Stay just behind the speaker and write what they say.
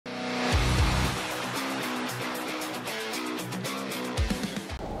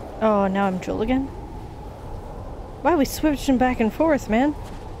Oh, now I'm Joel again? Why are we switching back and forth, man?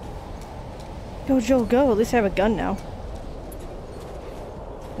 Go, Joel, go. At least I have a gun now.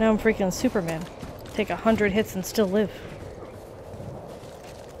 Now I'm freaking Superman. Take 100 hits and still live.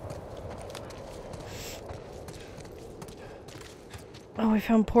 Oh, we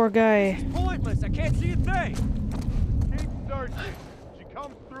found poor guy. She's pointless. I can't see a thing. Keep searching. She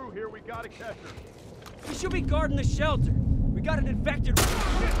comes through here, we gotta catch her. We should be guarding the shelter. We got an infected.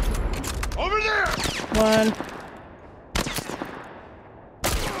 Over there! 1,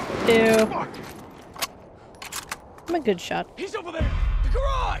 2. I'm a good shot. He's over there. The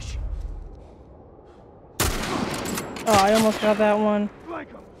garage. Oh, I almost got that one. Flank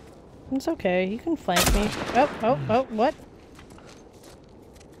him. It's okay. You can flank me. Oh, what?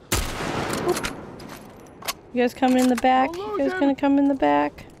 Oop. You guys coming in the back? You guys gonna come in the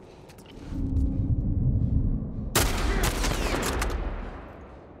back?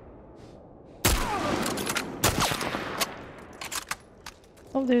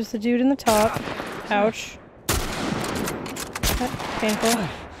 Oh, there's the dude in the top. Ouch. Painful.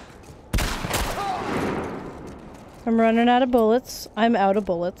 I'm running out of bullets. I'm out of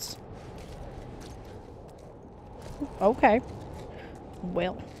bullets. Okay.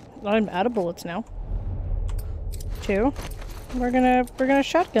 Well, I'm out of bullets now. 2. We're gonna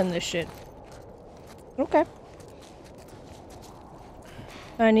shotgun this shit. Okay.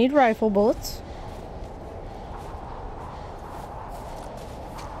 I need rifle bullets.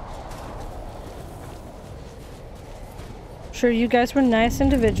 Sure, you guys were nice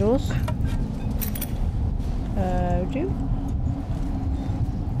individuals.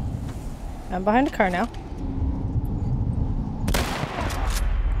 I'm behind a car now.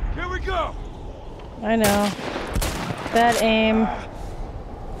 Here we go! I know. That aim.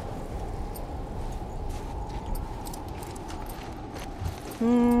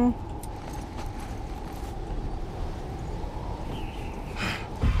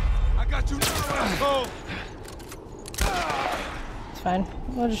 I got you. Oh. It's fine.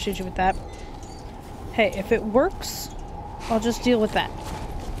 I'll just shoot you with that. Hey, if it works, I'll just deal with that.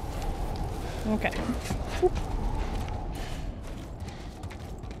 Okay. Whoop.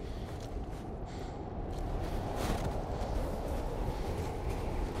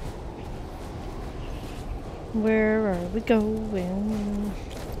 Where are we going?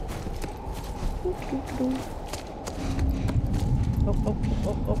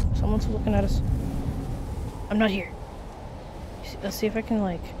 Oh, someone's looking at us. I'm not here. Let's see if I can,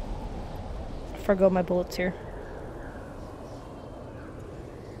 like, forgo my bullets here.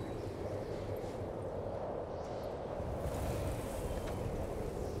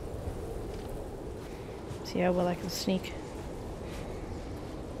 See how well I can sneak.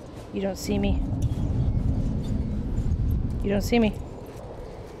 You don't see me. You don't see me.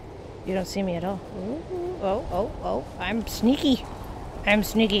 You don't see me at all. Ooh, oh. I'm sneaky. I'm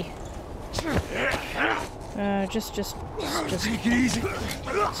sneaky. Just Take it easy.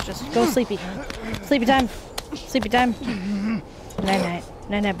 just go sleepy. Sleepy time. Sleepy time. Night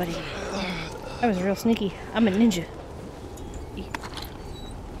night, buddy. I was real sneaky. I'm a ninja.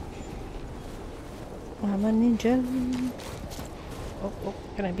 I'm a ninja. Oh,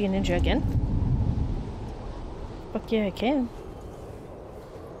 can I be a ninja again? Fuck yeah, I can.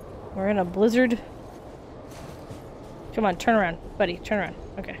 We're in a blizzard. Come on, turn around, buddy. Turn around.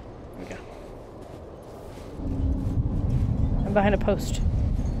 Okay, here we go. I'm behind a post.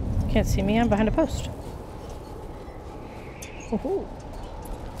 Can't see me, I'm behind a post. Woohoo.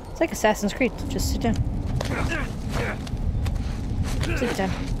 It's like Assassin's Creed. Just sit down. Sit down.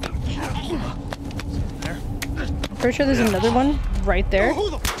 I'm pretty sure there's another one right there.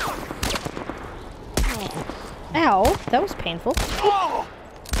 Ow, that was painful. Oh,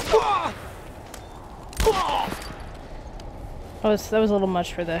 that was a little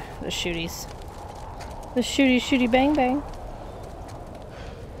much for the shooties. The shooty bang bang.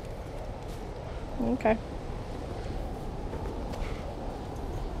 Okay.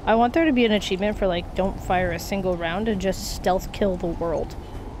 I want there to be an achievement for, like, don't fire a single round and just stealth kill the world.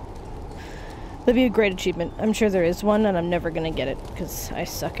 That'd be a great achievement. I'm sure there is one, and I'm never gonna get it, because I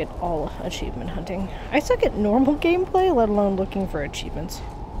suck at all achievement hunting. I suck at normal gameplay, let alone looking for achievements.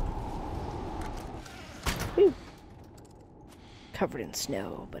 Whew. Covered in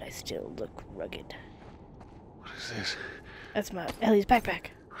snow, but I still look rugged. What is this? That's my Ellie's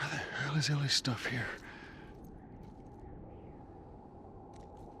backpack. Where the hell is Ellie's stuff here?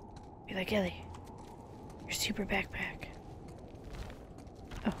 Be like, Ellie, your super backpack.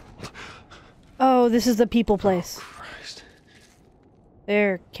 Oh, this is the people place. Oh, Christ.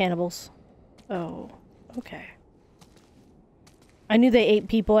 They're cannibals. Oh, okay. I knew they ate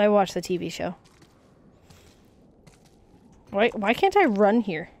people. I watched the TV show. Why can't I run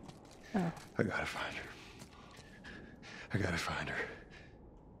here? Oh. I gotta find her. I gotta find her.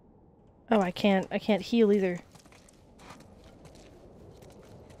 Oh, I can't heal either.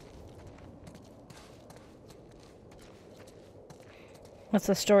 That's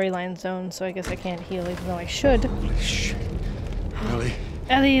the storyline zone, so I guess I can't heal even though I should. Holy shit. Ellie?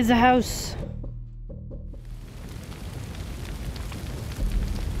 Ellie is a house.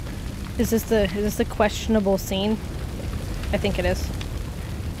 Is this the questionable scene? I think it is.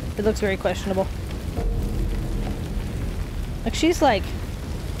 It looks very questionable. Like she's like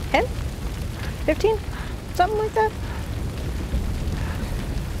 10? 15? Something like that.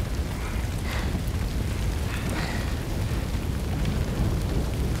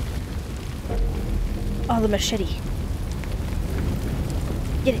 Oh, the machete.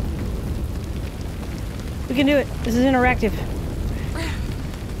 Get it. We can do it. This is interactive.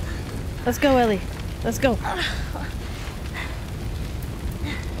 Let's go, Ellie. Let's go.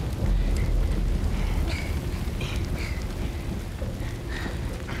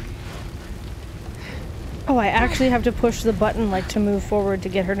 Oh, I actually have to push the button, like, to move forward to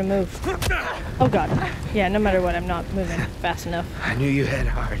get her to move. Oh, God. Yeah, no matter what, I'm not moving fast enough. I knew you had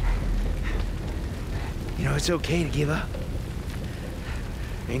heart. You know, it's okay to give up.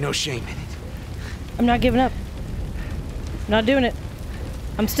 Ain't no shame in it. I'm not giving up. I'm not doing it.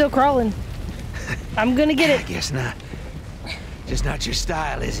 I'm still crawling. I'm gonna get I it. guess not. Just not your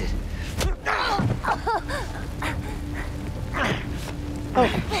style, is it? Oh.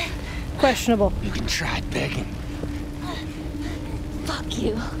 Questionable. You can try begging. Fuck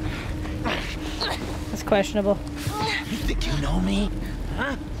you. That's questionable. You think you know me?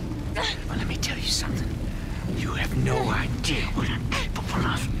 Huh? Well, let me tell you something. You have no idea what I'm capable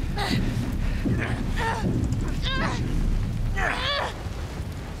of.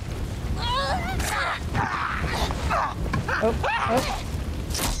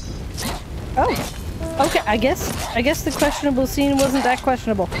 Oh. Okay, I guess the questionable scene wasn't that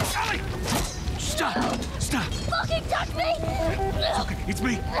questionable. Stop! Stop! Fucking touch me! Okay, it's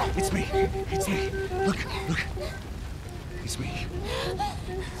me! It's me! It's me! Look! It's me.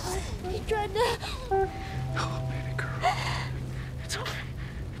 He tried to... Oh, baby girl. It's okay.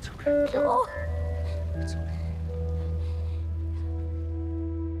 It's okay. Oh. It's okay.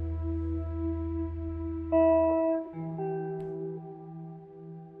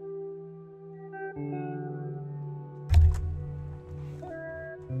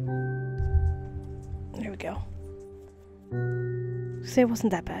 There we go. Say it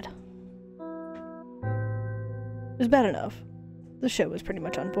wasn't that bad. It was bad enough. The show was pretty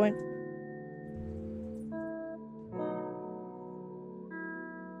much on point.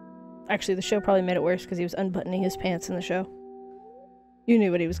 Actually, the show probably made it worse because he was unbuttoning his pants in the show. You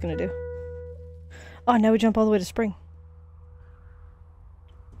knew what he was gonna do. Oh, now we jump all the way to spring.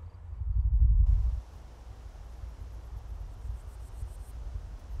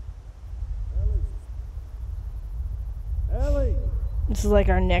 Ellie! This is like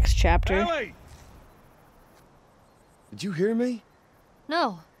our next chapter. Ellie! Did you hear me?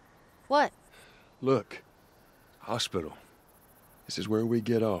 No. What? Look. Hospital. This is where we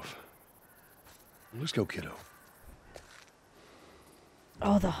get off. Let's go, kiddo.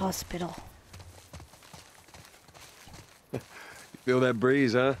 Oh, the hospital. You feel that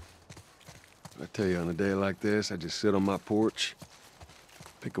breeze, huh? I tell you, on a day like this, I just sit on my porch,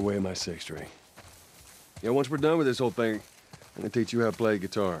 pick away my six string. Yeah, once we're done with this whole thing, I'm gonna teach you how to play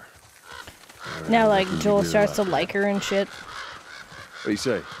guitar. Right, Now, like, you Joel really starts to like like her and shit. What do you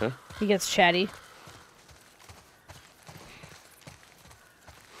say, huh? He gets chatty.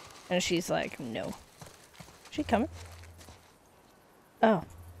 And she's like, no. Is she coming? Oh.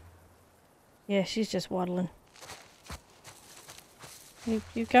 Yeah, she's just waddling.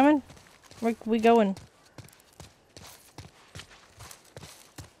 You coming? Where we going?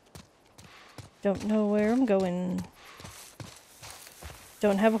 Don't know where I'm going.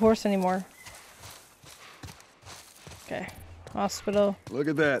 Don't have a horse anymore. Okay. Hospital. Look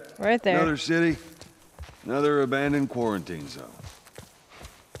at that. Right there. Another city, another abandoned quarantine zone.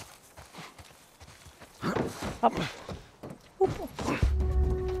 Up.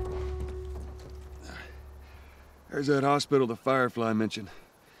 There's that hospital the Firefly mentioned.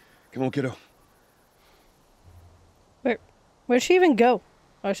 Come on, kiddo. Where'd she even go?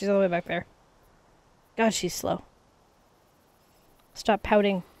 Oh, she's all the way back there. God, she's slow. Stop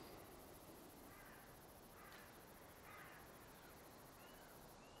pouting.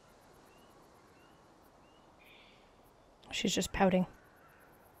 She's just pouting.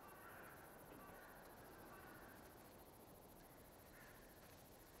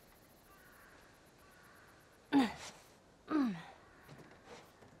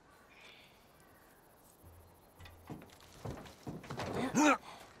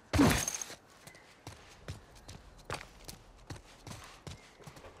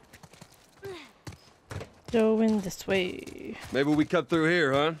 Going this way. Maybe we cut through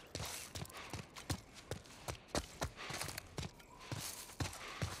here, huh?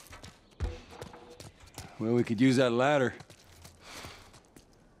 Well, we could use that ladder.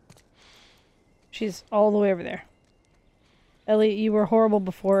 She's all the way over there. Ellie, you were horrible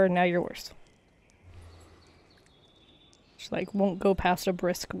before, and now you're worse. She, like, won't go past a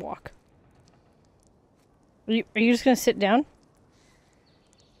brisk walk. Are you just gonna sit down?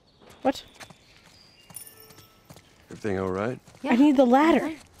 What? Everything all right? I need the ladder.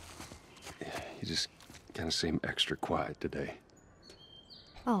 You just kind of seem extra quiet today.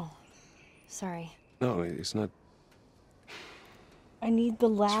 Oh, sorry. No, it's not. I need the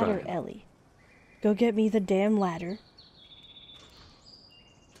ladder, fine. Ellie. Go get me the damn ladder.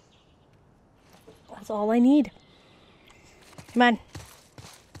 That's all I need. Come on.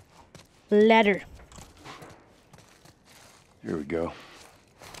 Ladder. Here we go.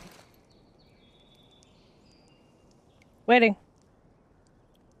 Waiting.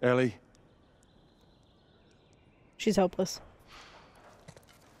 Ellie? She's hopeless.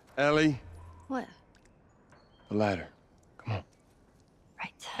 Ellie? What? The ladder. Come on.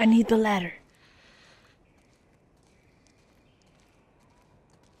 Right. I need the ladder.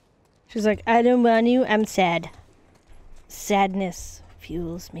 She's like, I don't want you, I'm sad. Sadness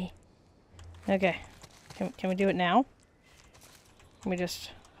fuels me. Okay. Can we do it now? Let me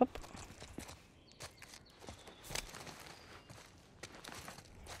just... Hop.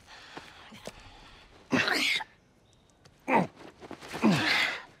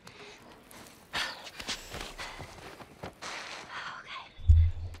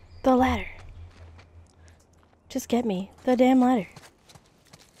 The ladder. Just get me the damn ladder.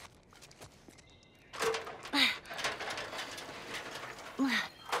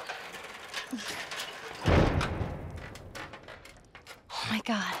 Oh my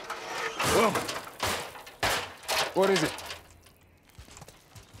god. Whoa! What is it?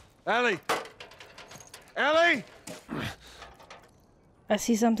 Ellie! Ellie! I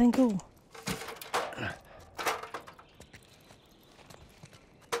see something cool.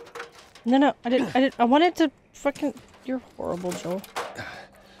 No, I didn't. I wanted to fucking... You're horrible, Joel.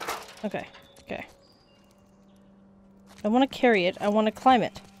 Okay. I want to carry it. I want to climb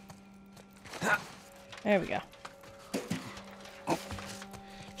it. There we go.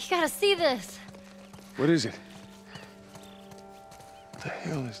 You gotta see this. What is it? What the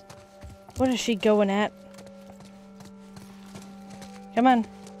hell is... What is she going at? Come on.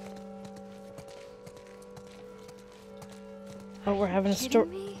 Oh, we're having a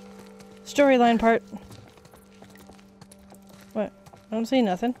storyline part. What? I don't see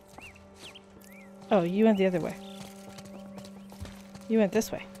nothing. Oh, you went the other way. You went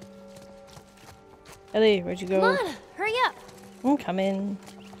this way. Ellie, where'd you go? Come on, hurry up. I'm coming.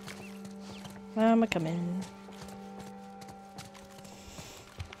 I'm coming.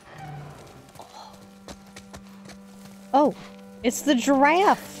 Oh, it's the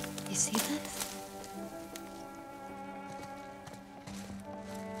giraffe. You see this?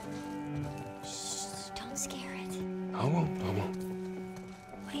 Shh, don't scare it. I won't.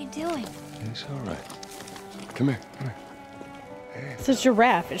 What are you doing? It's all right. Come here. It's a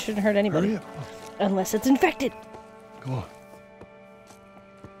giraffe. It shouldn't hurt anybody. Hurry up. Unless it's infected. Come on.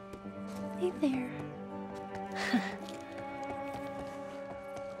 Hey there.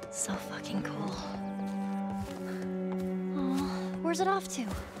 So fucking cool. Aw, where's it off to?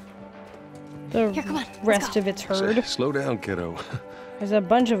 The Here, come on, let's rest go. of its herd. Slow down, kiddo. There's a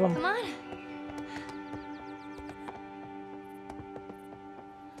bunch of them. Come on.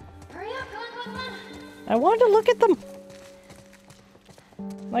 Hurry up, come on. I wanted to look at them.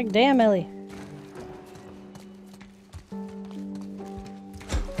 Like, damn, Ellie.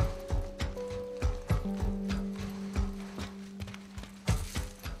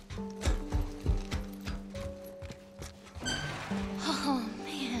 Oh,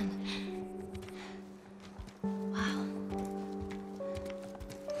 man. Wow.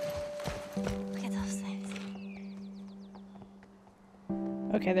 Look at those things.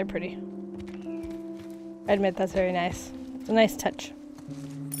 Okay, they're pretty. I admit that's very nice. It's a nice touch.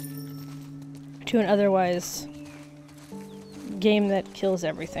 To an otherwise game that kills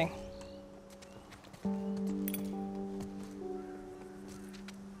everything.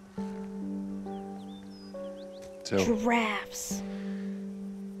 So, Giraffes.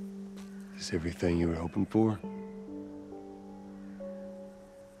 is this everything you were hoping for?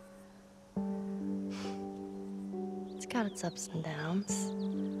 It's got its ups and downs,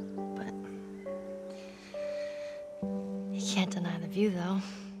 but you can't deny the view, though.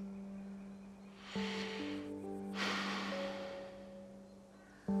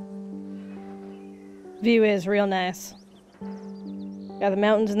 View is real nice. Got the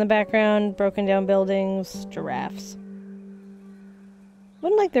mountains in the background, broken down buildings, giraffes.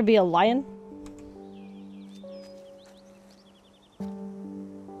 Wouldn't like there be a lion?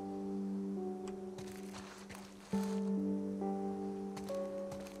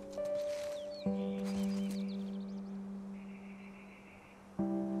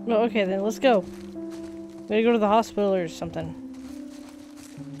 Well, okay then, let's go. We gotta go to the hospital or something.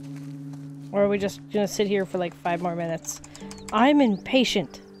 Or are we just gonna sit here for like 5 more minutes? I'm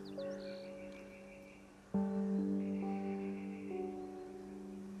impatient.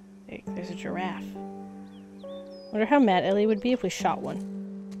 Hey, there's a giraffe. Wonder how mad Ellie would be if we shot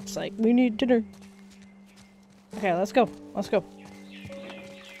one. It's like, we need dinner. Okay, let's go. Let's go.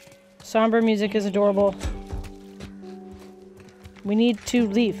 Somber music is adorable. We need to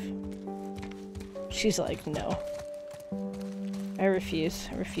leave. She's like, no. I refuse.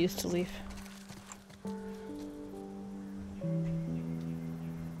 I refuse to leave.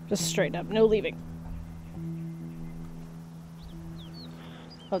 Just straight up, no leaving.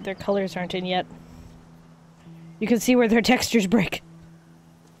 Oh, their colors aren't in yet. You can see where their textures break.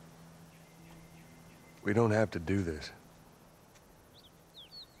 We don't have to do this.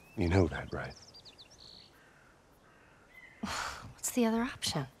 You know that, right? What's the other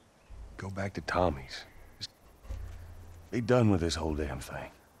option? Go back to Tommy's. Just be done with this whole damn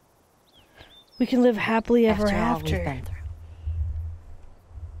thing. We can live happily ever After all we've after. been through.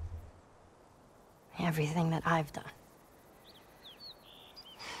 Everything that I've done.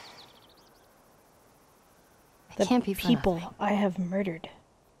 The It can't be for people nothing. I have murdered.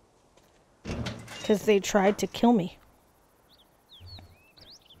 Because they tried to kill me.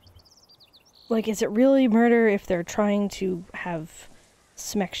 Like, is it really murder if they're trying to have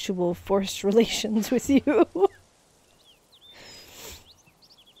sexual forced relations with you? Oh,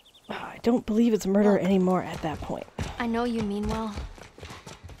 I don't believe it's murder Look. anymore at that point. I know you mean well,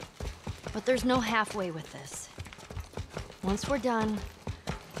 but there's no halfway with this. Once we're done,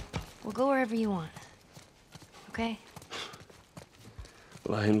 we'll go wherever you want. Okay?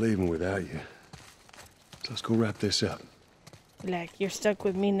 Well, I ain't leaving without you. So let's go wrap this up. Like, you're stuck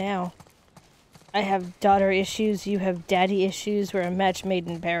with me now. I have daughter issues, you have daddy issues. We're a match made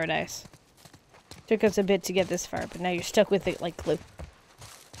in paradise. Took us a bit to get this far, but now you're stuck with it like glue.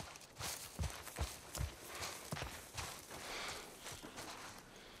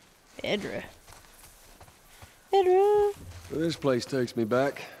 Edra. Edra! Well, this place takes me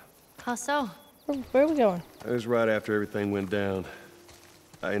back. How so? Where are we going? It was right after everything went down.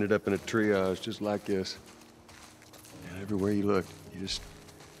 I ended up in a triage just like this. And everywhere you looked, you just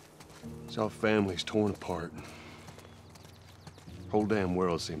saw families torn apart. Whole damn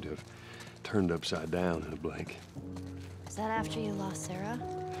world seemed to have turned upside down in a blink. Is that after you lost Sarah?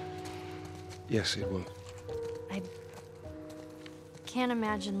 Yes, it was. I can't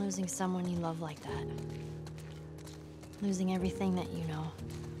imagine losing someone you love like that. Losing everything that you know.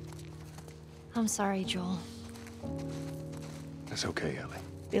 I'm sorry, Joel. That's okay, Ellie.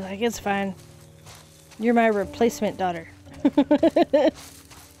 Be like, it's fine. You're my replacement daughter.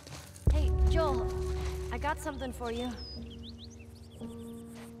 Hey, Joel, I got something for you.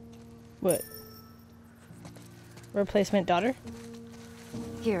 What? Replacement daughter?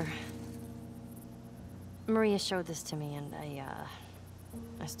 Here. Maria showed this to me and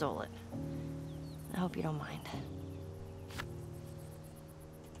I stole it. I hope you don't mind.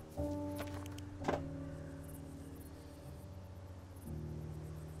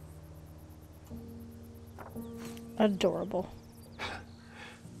 Adorable.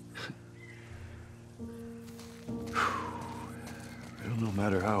 Well, no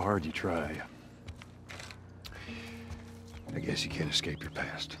matter how hard you try, I guess you can't escape your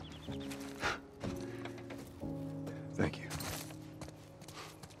past. Thank you.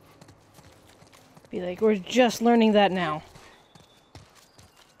 Be like, we're just learning that now.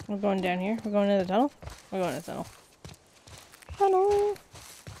 We're going down here. We're going into the tunnel. We're going to the tunnel. Tunnel.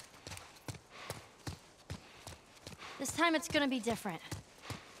 This time it's gonna be different.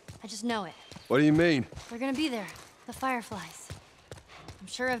 I just know it. What do you mean? They're gonna be there. The Fireflies. I'm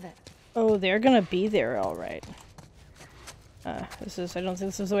sure of it. Oh, they're gonna be there, all right. I don't think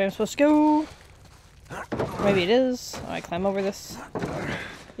this is the way I'm supposed to go. Maybe it is. Oh, I climb over this.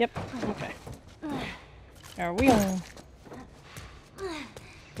 Yep. Okay. Are we on?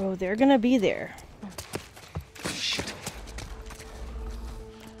 Oh, they're gonna be there. Shit.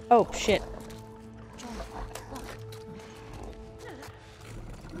 Oh, shit.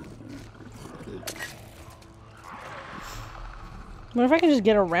 What if I can just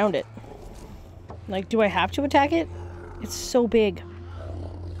get around it? Like, do I have to attack it? It's so big.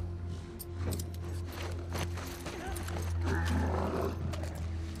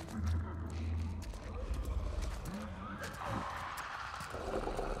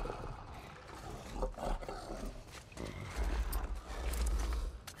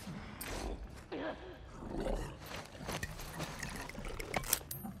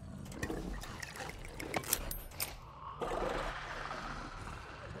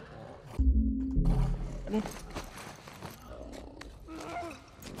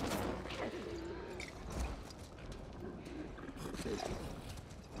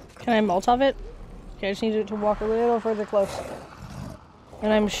 Can I Molotov it? Okay, I just need it to walk a little further close.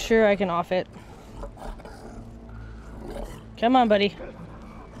 And I'm sure I can off it. Come on, buddy.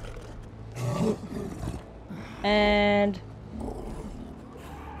 And...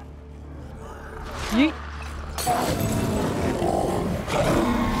 yeet.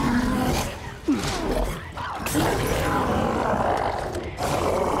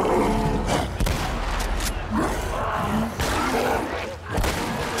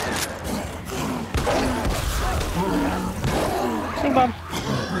 Stink bomb.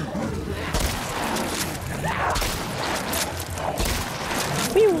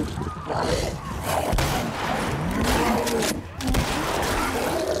 Whew.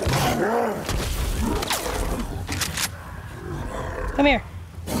 Come here.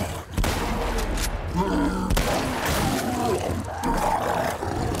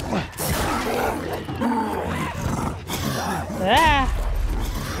 Ah!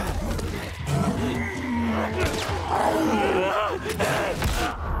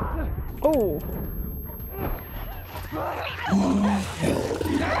 Oh.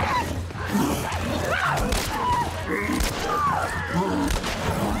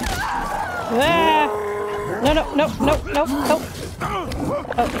 Ah! No, no, no, no, no, no.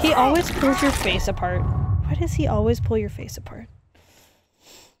 Oh, he always pulls your face apart. Why does he always pull your face apart?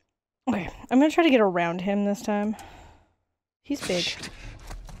 Okay, I'm gonna try to get around him this time. He's big.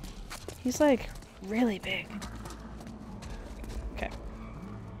 He's like really big. Okay.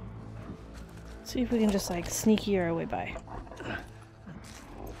 Let's see if we can just like sneaky our way by.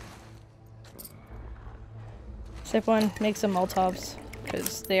 Step one, make some Molotovs,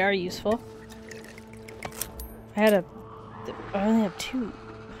 because they are useful. I only have 2.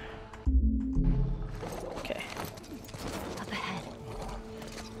 Okay. Up ahead.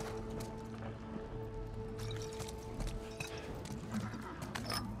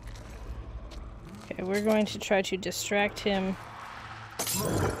 Okay, we're going to try to distract him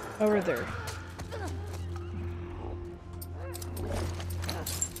over there.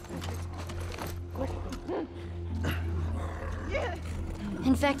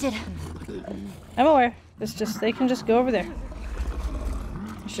 Infected. I'm aware. It's just, they can just go over there.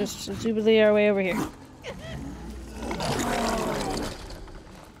 It's just stupidly our way over here.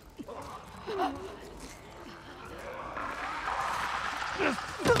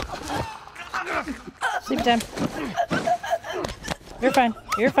 Sleep time. You're fine.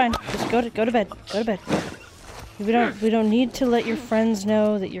 You're fine. Just go to bed. Go to bed. We don't need to let your friends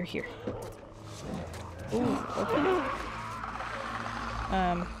know that you're here. Ooh, okay.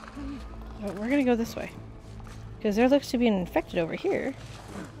 We're gonna go this way. Because there looks to be an infected over here.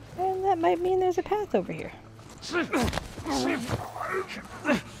 And that might mean there's a path over here. Sleepy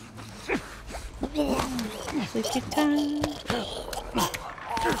time.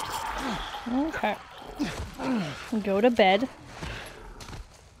 Okay. Go to bed.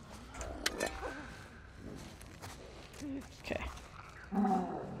 Okay.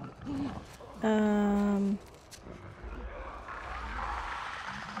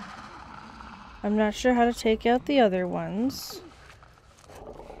 I'm not sure how to take out the other ones.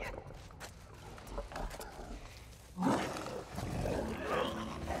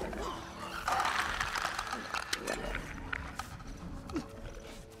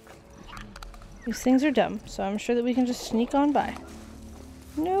 These things are dumb, so I'm sure that we can just sneak on by.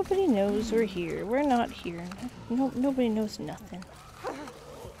 Nobody knows we're here. We're not here. Nobody knows nothing.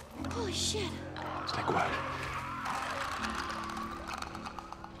 Holy shit. Stay quiet.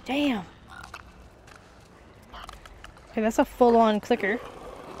 Damn. Okay, that's a full-on clicker.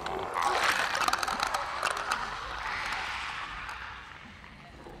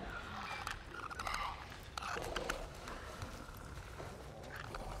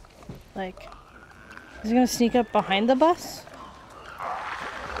 Like, is he gonna sneak up behind the bus?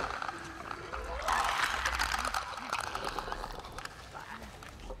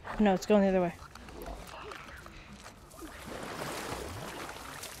 No, it's going the other way.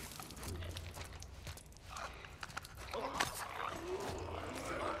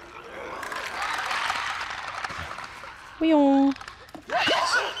 Weon.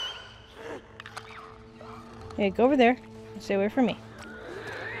 Hey, go over there. Stay away from me.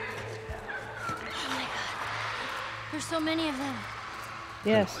 Oh my god. There's so many of them.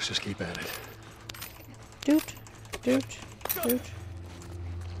 Yes. Let's just keep at it. Doot. Doot. Doot.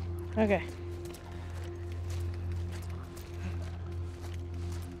 Okay.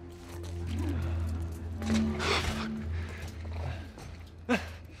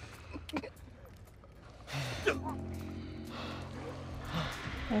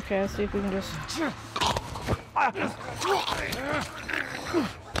 Okay, let's see if we can just...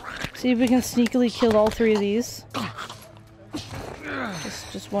 See if we can sneakily kill all 3 of these.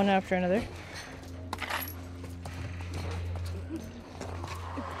 Just one after another.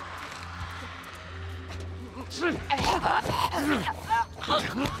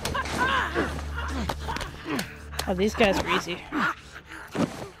 Oh, these guys are easy.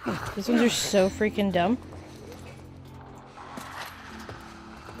 These ones are so freaking dumb.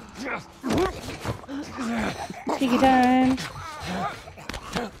 Piggy time.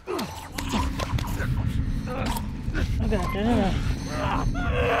 Oh god, no.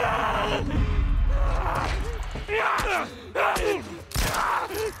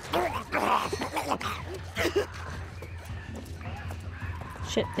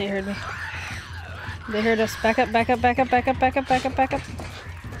 Shit, they heard me. They heard us. Back up, back up, back up, back up, back up, back up, back up.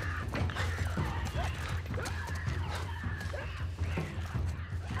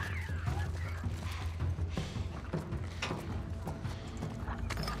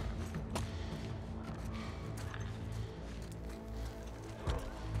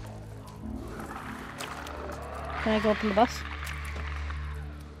 Can I go up in the bus?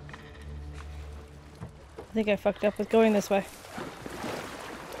 I think I fucked up with going this way.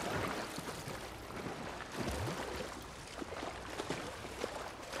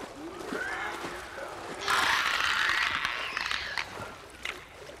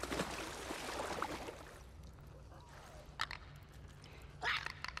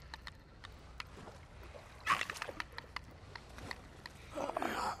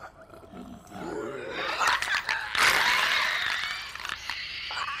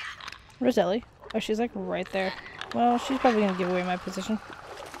 Where's Ellie? Oh, she's like right there. Well, she's probably gonna give away my position.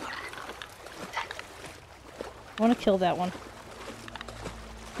 I want to kill that one.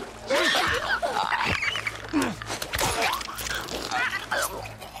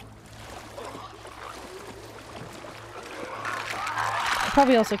 I'll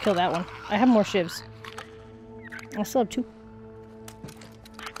probably also kill that one. I have more shivs. I still have 2.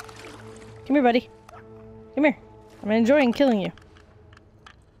 Come here, buddy. Come here. I'm enjoying killing you.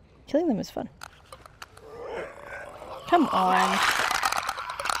 Killing them is fun. Come on.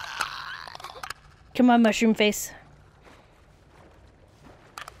 Come on, mushroom face.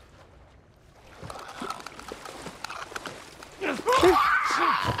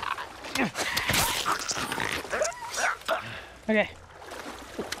 Okay.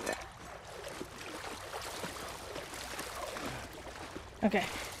 Okay.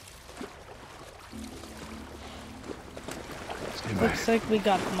 Looks like we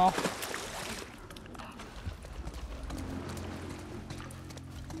got them all.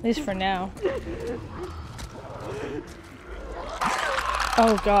 At least for now.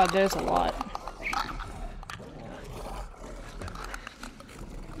 Oh god, there's a lot.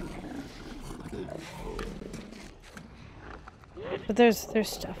 But there's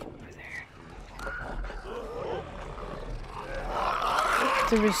stuff over there.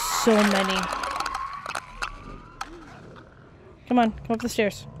 There was so many. Come on, come up the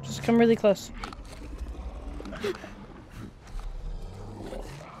stairs. Just come really close.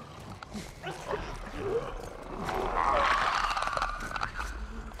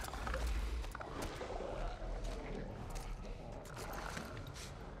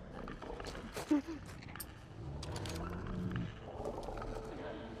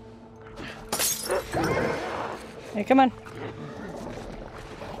 Hey, come on.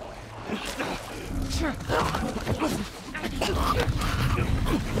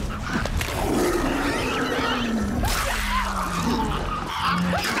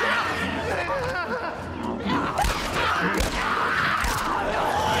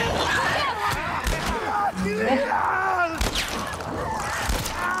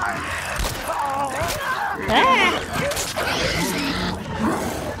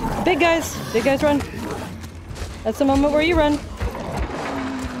 Big guys run. That's the moment where you run.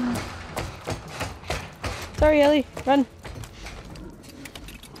 Sorry, Ellie, run.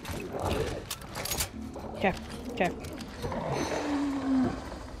 Okay, okay.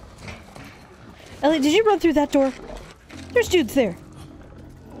 Ellie, did you run through that door? There's dudes there.